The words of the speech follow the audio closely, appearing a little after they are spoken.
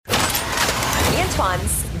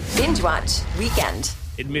Antoine's Binge Watch Weekend.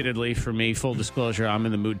 Admittedly, for me, full disclosure, I'm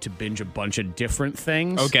in the mood to binge a bunch of different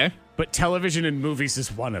things. Okay. But television and movies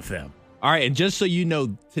is one of them. All right, and just so you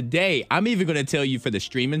know, today, I'm even going to tell you for the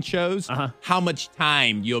streaming shows how much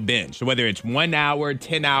time you'll binge. So whether it's 1 hour,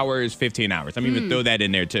 10 hours, 15 hours. I'm even throw that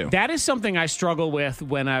in there, too. That is something I struggle with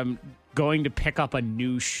when I'm going to pick up a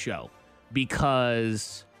new show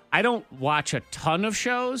because I don't watch a ton of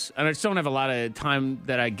shows, and I just don't have a lot of time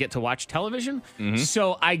that I get to watch television.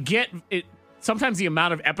 So I get it. Sometimes the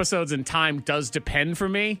amount of episodes and time does depend for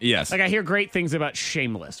me. Yes. Like I hear great things about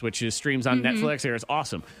Shameless, which is streams on Netflix. It's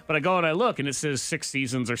awesome. But I go and I look and it says 6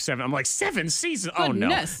 seasons or 7. I'm like, 7 seasons?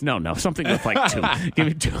 Goodness. Oh, no. Something with like 2. Give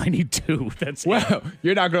me 2. I need 2. That's it. Well,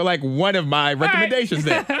 you're not going to like one of my recommendations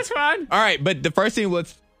then. That's fine. All right, but the first thing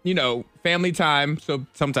was, family time. So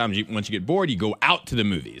sometimes once you get bored, you go out to the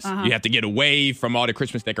movies. You have to get away from all the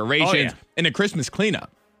Christmas decorations and the Christmas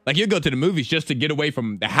cleanup. Like, you go to the movies just to get away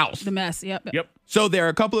from the house. The mess, yep. So there are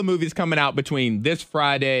a couple of movies coming out between this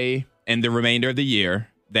Friday and the remainder of the year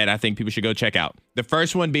that I think people should go check out. The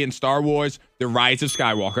first one being Star Wars, The Rise of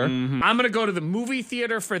Skywalker. I'm going to go to the movie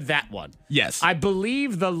theater for that one. Yes. I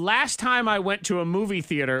believe the last time I went to a movie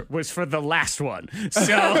theater was for the last one. So,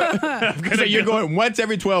 So you're going once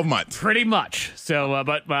every 12 months. Pretty much. So,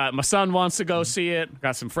 but my son wants to go see it.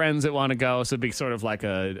 Got some friends that want to go. So it'd be sort of like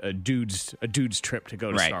a dude's trip to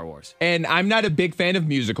go to Star Wars. And I'm not a big fan of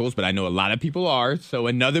musicals, but I know a lot of people are. So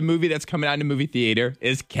another movie that's coming out in the movie theater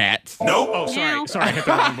is Cats. Nope. Oh, sorry. Meow. Sorry, I hit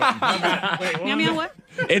the wrong button. Wait, Meow, meow, what?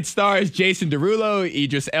 It stars Jason Derulo,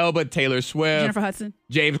 Idris Elba, Taylor Swift, Jennifer Hudson.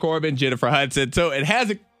 James Corbin, Jennifer Hudson. So it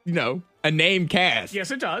has a name cast.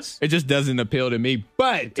 Yes, it does. It just doesn't appeal to me.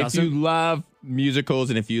 But if you love musicals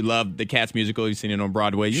and if you love the Cats musical, you've seen it on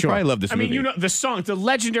Broadway, you probably love this movie. I mean, the songs, the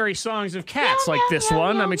legendary songs of Cats, like this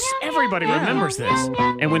one. I mean, everybody remembers this.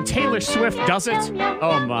 And when Taylor Swift does it,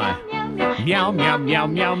 oh my. Meow, meow, meow,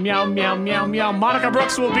 meow, meow, meow, meow, meow. Monica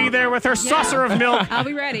Brooks will be there with her saucer of milk. I'll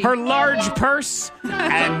be ready. Her large purse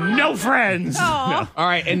and no friends. No. All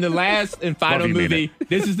right, and the last and final Love you, movie,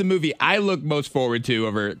 this is the movie I look most forward to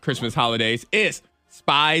over Christmas holidays, is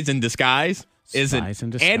Spies in Disguise. Is an Spies in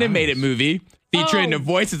Disguise. animated movie featuring the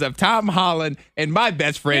voices of Tom Holland and my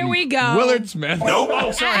best friend, Here we go. Willard Smith.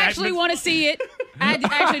 Oh, sorry. I actually want to see it. I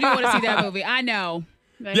actually do want to see that movie. I know.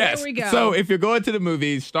 But Yes. Here we go. So if you're going to the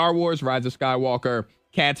movies, Star Wars, Rise of Skywalker,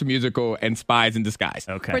 Cats musical, and Spies in Disguise.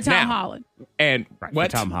 Okay. For Tom Now- Holland. And Right,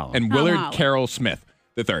 what? for Tom Holland. And Tom Willard Holland. Carroll Smith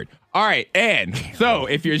the third. All right, and so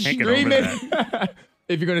if you're Can't get over streaming,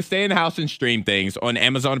 if you're going to stay in the house and stream things on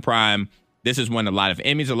Amazon Prime, this has won a lot of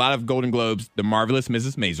Emmys, a lot of Golden Globes. The Marvelous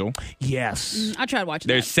Mrs. Maisel. Yes. I tried watching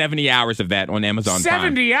There's that. 70 hours of that on Amazon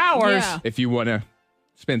 70 Prime. hours? Yeah. If you want to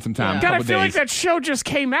spend some time, Yeah. a God, I couple feel like days. that show just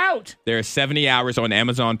came out. There are 70 hours on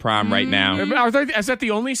Amazon Prime right now. Is that the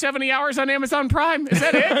only 70 hours on Amazon Prime? Is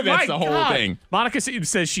that it? That's My the whole God. thing. Monica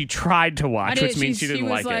says she tried to I watch, did. which means she didn't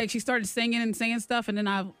was like it. She started singing and saying stuff, and then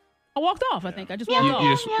I walked off, I think. I just walked off.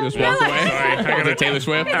 You just walked away. Sorry, I gotta Taylor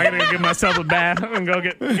Swift. I gotta give myself a bath and go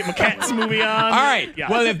get my Cats movie on. All right.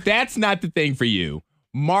 Yeah. Well, if that's not the thing for you,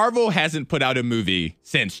 Marvel hasn't put out a movie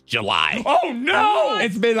since July. Oh no!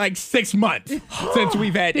 It's been like 6 months since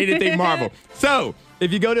we've had anything Marvel. So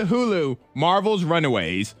if you go to Hulu, Marvel's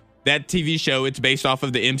Runaways, that TV show, it's based off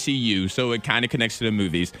of the MCU, so it kind of connects to the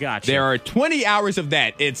movies. Gotcha. There are 20 hours of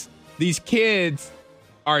that. It's these kids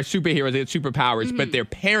are superheroes, they have superpowers, but their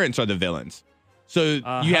parents are the villains. So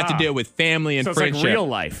you have to deal with family and So it's friendship. like real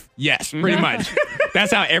life. Yes, pretty much.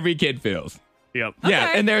 That's how every kid feels. Yep. Yeah,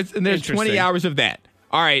 Okay. and there's 20 Interesting. hours of that.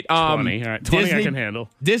 All right, 20. All right, 20 Disney, I can handle.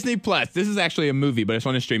 Disney Plus. This is actually a movie, but it's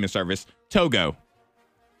on a streaming service. Togo.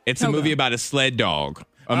 It's a Togo. movie about a sled dog,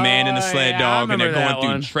 a man and a sled yeah, I dog, and they're remember going that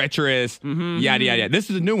one. through treacherous, yada yada. This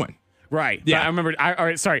is a new one. Right. Yeah. But I remember. All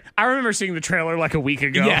right. Sorry. I remember seeing the trailer like a week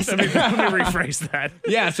ago. Yes. Let me rephrase that.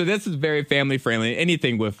 Yeah, so this is very family friendly.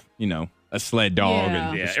 Anything with a sled dog. Yeah.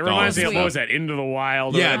 And Yeah. just It reminds me of dogs. what was that? Into the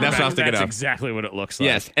Wild. or Yeah, whatever. that's what I was thinking That's of. exactly what it looks like.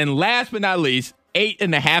 Yes, and last but not least,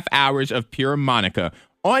 8.5 hours of pure Monica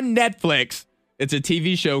on Netflix. It's a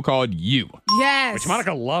TV show called You. Yes. Which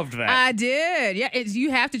Monica loved that. I did. Yeah, you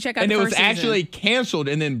have to check out And the it was first season. actually canceled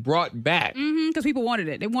and then brought back. because people wanted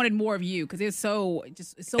it. They wanted more of you because it's so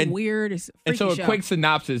weird. It's a And so, freaky a show. quick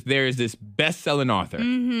synopsis: there is this best-selling author,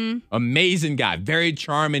 amazing guy, very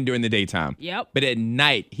charming during the daytime. Yep. But at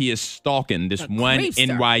night, he is stalking this A one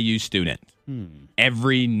creepster. NYU student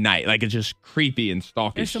every night. Like, it's just creepy and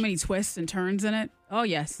stalkish. There's so many twists and turns in it. Oh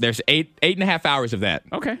yes. There's 8.5 hours of that.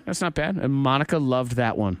 Okay, that's not bad. And Monica loved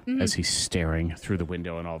that one as he's staring through the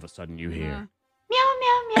window, and all of a sudden you hear. Meow,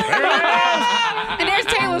 meow, And there's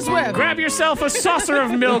Taylor Swift. Grab yourself a saucer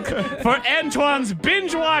of milk for Antoine's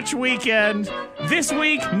binge watch weekend. This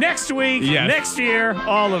week, next week, Yes. next year,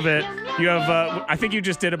 all of it. You have, I think you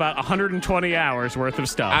just did about 120 hours worth of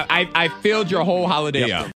stuff. I filled your whole holiday up.